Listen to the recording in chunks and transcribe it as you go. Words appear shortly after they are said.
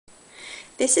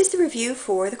This is the review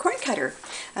for the corn cutter.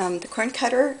 The corn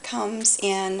cutter comes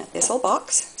in this little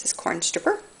box. This is corn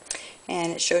stripper,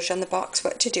 and it shows you on the box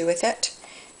what to do with it.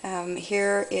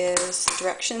 Here is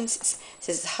directions. It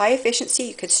says high efficiency.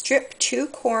 You could strip 2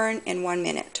 corn in 1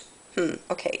 minute.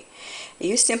 Okay.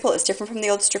 Use simple. It's different from the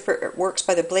old stripper. It works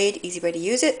by the blade. Easy way to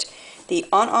use it. The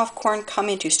on-off corn come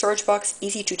into storage box.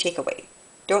 Easy to take away.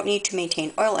 Don't need to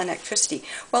maintain oil and electricity.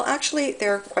 Well, actually,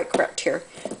 they're quite correct here.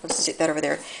 Let's stick that over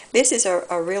there. This is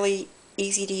a really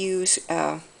easy to use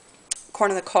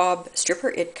corn on the cob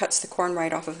stripper. It cuts the corn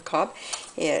right off of the cob.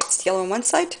 It's yellow on one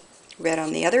side, red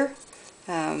on the other.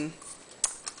 And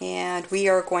we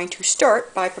are going to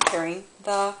start by preparing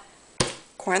the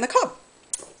corn on the cob.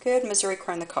 Good Missouri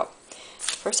corn on the cob.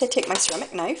 First I take my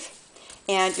ceramic knife,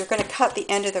 and you're going to cut the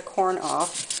end of the corn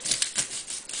off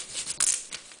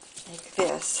like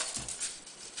this.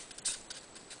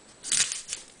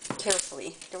 Carefully.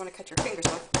 You don't want to cut your fingers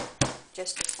off,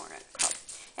 just the corn on the cob.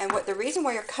 And the reason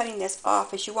why you're cutting this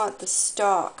off is you want the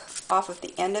stalk off of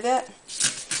the end of it,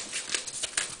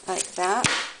 like that.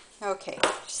 Okay,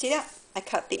 see that? I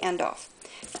cut the end off.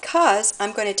 Because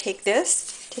I'm going to take a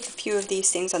few of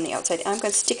these things on the outside, and I'm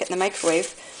going to stick it in the microwave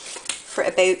for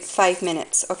about 5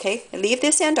 minutes, okay? Leave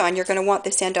this end on. You're going to want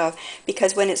this end off,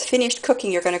 because when it's finished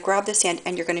cooking, you're going to grab this end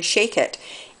and you're going to shake it,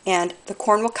 and the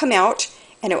corn will come out,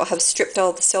 and it will have stripped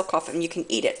all the silk off, and you can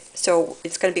eat it. So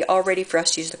it's going to be all ready for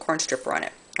us to use the corn stripper on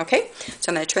it, okay?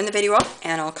 So I'm going to turn the video off,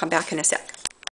 and I'll come back in a sec.